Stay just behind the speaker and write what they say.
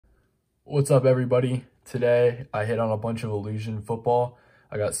What's up, everybody? Today I hit on a bunch of Illusion football.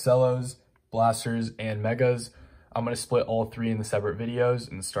 I got Cellos, Blasters, and Megas. I'm going to split all three into separate videos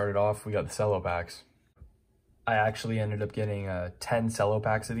and start it off. We got the Cello packs. I actually ended up getting 10 Cello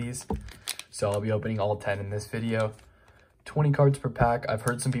packs of these, so I'll be opening all 10 in this video. 20 cards per pack. I've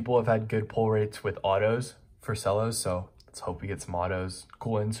heard some people have had good pull rates with autos for Cellos, so let's hope we get some autos.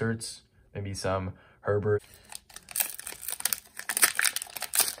 Cool inserts, maybe some Herbert.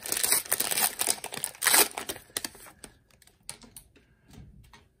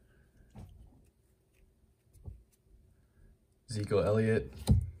 Ezekiel Elliott,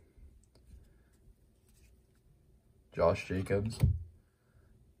 Josh Jacobs,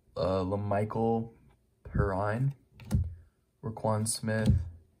 LaMichael Perrine, Raquan Smith,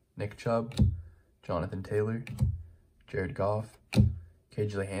 Nick Chubb, Jonathan Taylor, Jared Goff,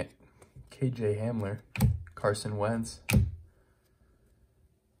 KJ Hamler, Carson Wentz.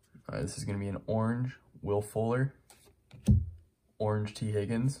 This is going to be an orange, Will Fuller, orange T.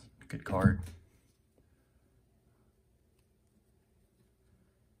 Higgins, good card.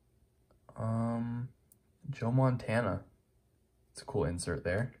 Joe Montana. It's a cool insert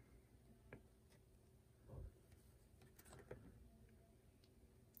there.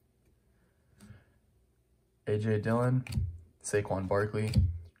 AJ Dillon, Saquon Barkley,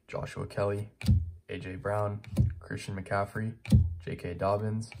 Joshua Kelly, AJ Brown, Christian McCaffrey, J.K.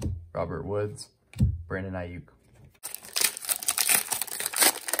 Dobbins, Robert Woods, Brandon Ayuk.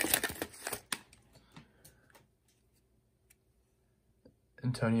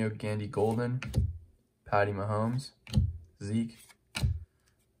 Antonio Gandy Golden, Patty Mahomes, Zeke,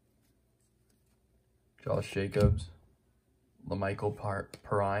 Josh Jacobs, LaMichael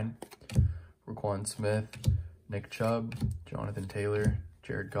Perrine, Raquan Smith, Nick Chubb, Jonathan Taylor,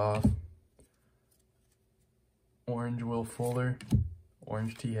 Jared Goff, orange Will Fuller,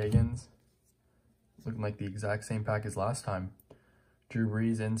 orange T. Higgins, looking like the exact same pack as last time. Drew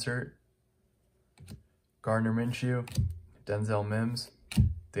Brees insert, Gardner Minshew, Denzel Mims,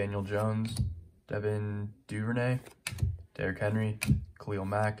 Daniel Jones, Devin Duvernay, Derrick Henry, Khalil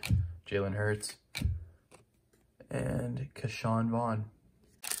Mack, Jalen Hurts, and Keyshawn Vaughn.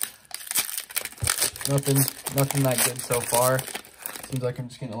 Nothing that good so far. Seems like I'm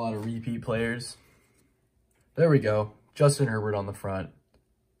just getting a lot of repeat players. There we go. Justin Herbert on the front.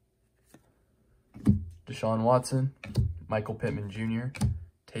 Deshaun Watson, Michael Pittman Jr.,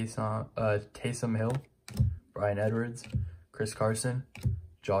 Taysom Hill, Bryan Edwards, Chris Carson,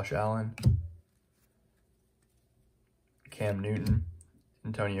 Josh Allen, Cam Newton,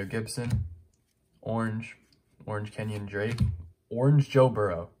 Antonio Gibson, orange Kenyon Drake, orange Joe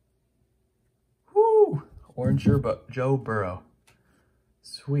Burrow. Woo! Orange Joe Burrow.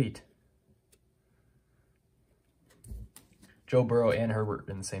 Sweet. Joe Burrow and Herbert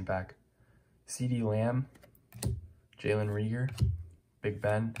in the same pack. CeeDee Lamb, Jalen Reagor, Big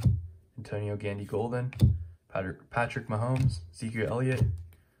Ben, Antonio Gandy Golden, Patrick Mahomes, Ezekiel Elliott,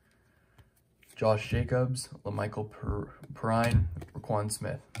 Josh Jacobs, LaMichael Perrine, Raquan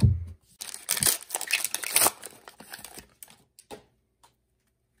Smith.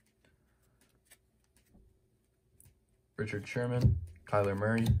 Richard Sherman, Kyler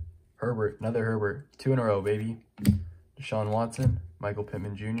Murray, Herbert, another Herbert, 2 in a row, baby. Deshaun Watson, Michael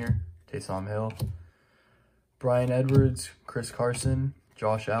Pittman Jr., Taysom Hill, Bryan Edwards, Chris Carson,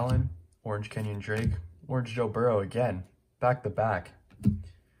 Josh Allen, orange Kenyon Drake, orange Joe Burrow again, back to back.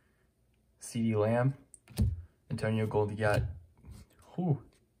 CeeDee Lamb, Antonio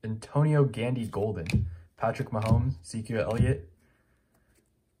Gandy Golden, Patrick Mahomes, Ezekiel Elliott,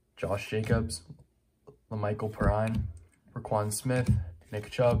 Josh Jacobs, LaMichael Perrine, Raquan Smith, Nick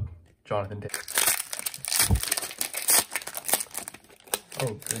Chubb, Jonathan Taylor.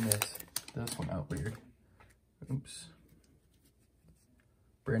 Oh goodness, this went out weird. Oops.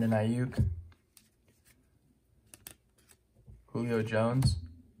 Brandon Ayuk, Julio Jones,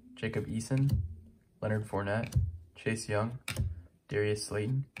 Jacob Eason, Leonard Fournette, Chase Young, Darius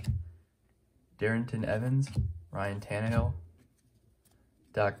Slayton, Darrington Evans, Ryan Tannehill,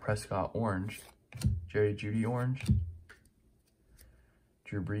 Dak Prescott orange, Jerry Jeudy orange,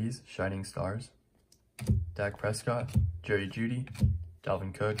 Drew Brees, Shining Stars, Dak Prescott, Jerry Jeudy,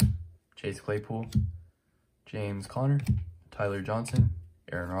 Dalvin Cook, Chase Claypool, James Conner, Tyler Johnson,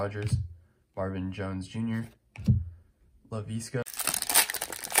 Aaron Rodgers, Marvin Jones Jr., Laviska,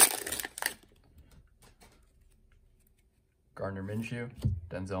 Gardner Minshew,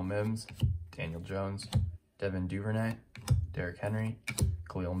 Denzel Mims, Daniel Jones, Devin Duvernay, Derrick Henry,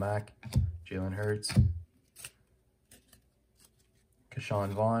 Khalil Mack, Jalen Hurts,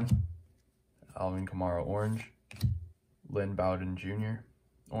 Keyshawn Vaughn, Alvin Kamara orange, Lynn Bowden Jr.,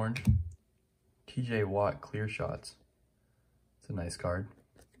 orange. TJ Watt clear shots. It's a nice card.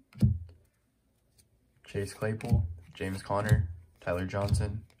 Chase Claypool, James Conner, Tyler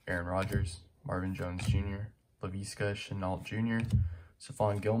Johnson, Aaron Rodgers, Marvin Jones Jr., Laviska Shenault Jr.,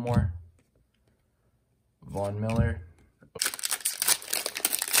 Stephon Gilmore, Von Miller.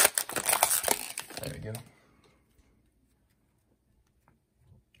 There we go.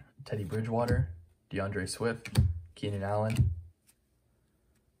 Teddy Bridgewater, DeAndre Swift, Keenan Allen,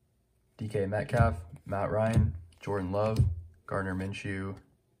 DK Metcalf, Matt Ryan, Jordan Love, Gardner Minshew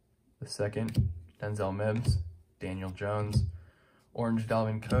II, Denzel Mims, Daniel Jones, orange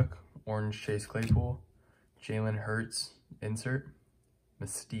Dalvin Cook, orange Chase Claypool, Jalen Hurts, insert,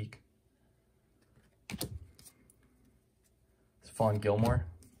 Mystique, Stephon Gilmore,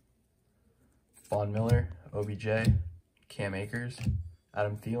 Von Miller, OBJ, Cam Akers,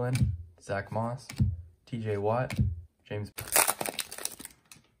 Adam Thielen, Zach Moss, TJ Watt, James,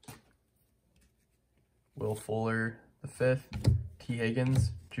 Will Fuller V, T.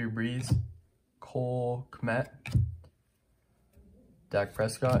 Higgins, Drew Brees, Cole Kmet, Dak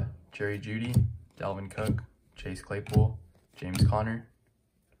Prescott, Jerry Jeudy, Dalvin Cook, Chase Claypool, James Conner,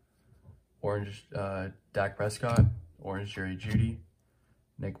 orange Dak Prescott, orange Jerry Jeudy,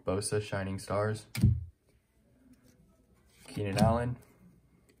 Nick Bosa, Shining Stars, Keenan Allen,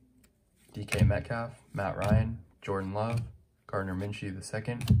 DK Metcalf, Matt Ryan, Jordan Love, Gardner Minshew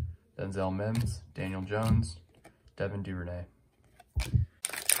II, Denzel Mims, Daniel Jones, Devin Duvernay.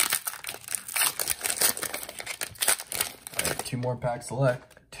 All right, two more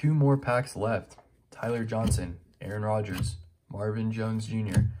packs left. Tyler Johnson, Aaron Rodgers, Marvin Jones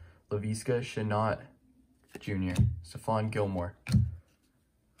Jr., Laviska Shenault Jr., Stephon Gilmore,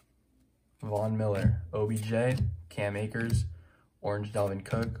 Von Miller, OBJ, Cam Akers, orange Dalvin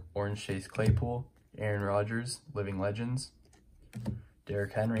Cook, orange Chase Claypool, Aaron Rodgers, Living Legends,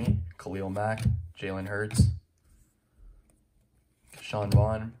 Derrick Henry, Khalil Mack, Jalen Hurts, Sean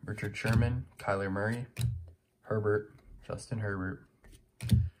Vaughn, Richard Sherman, Kyler Murray, Herbert, Justin Herbert,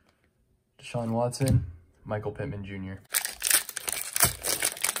 Deshaun Watson, Michael Pittman Jr.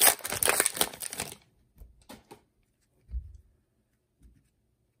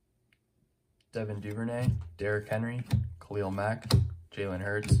 Devin Duvernay, Derrick Henry, Khalil Mack, Jalen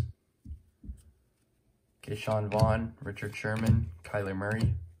Hurts, Keyshawn Vaughn, Richard Sherman, Kyler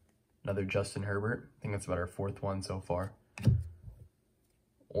Murray, another Justin Herbert. I think that's about our fourth one so far.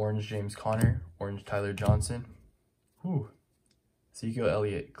 Orange James Conner, orange Tyler Johnson. Whew. Ezekiel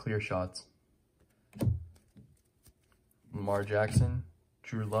Elliott, clear shots. Lamar Jackson,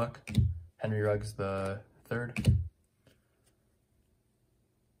 Drew Luck, Henry Ruggs III,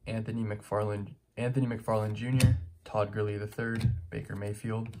 Anthony McFarland Jr., Todd Gurley III, Baker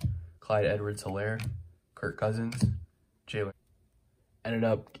Mayfield, Clyde Edwards-Helaire, Kirk Cousins, Jalen. Ended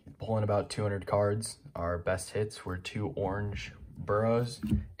up pulling about 200 cards. Our best hits were 2 orange Burrows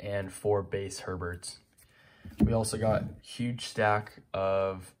and 4 base Herberts. We also got a huge stack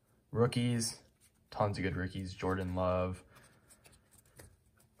of rookies, tons of good rookies, Jordan Love,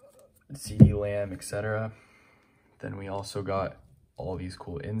 CeeDee Lamb, etc. Then we also got all these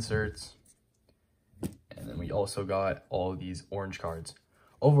cool inserts. And then we also got all of these orange cards.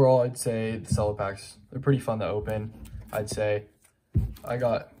 Overall, I'd say the Cello packs, they're pretty fun to open. I'd say I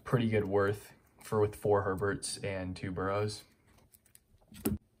got pretty good worth with 4 Herberts and 2 Burrows.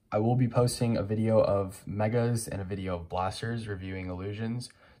 I will be posting a video of Megas and a video of Blasters reviewing Illusions,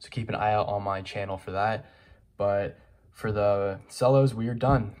 so keep an eye out on my channel for that. But for the Cellos, we are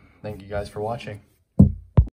done. Thank you guys for watching.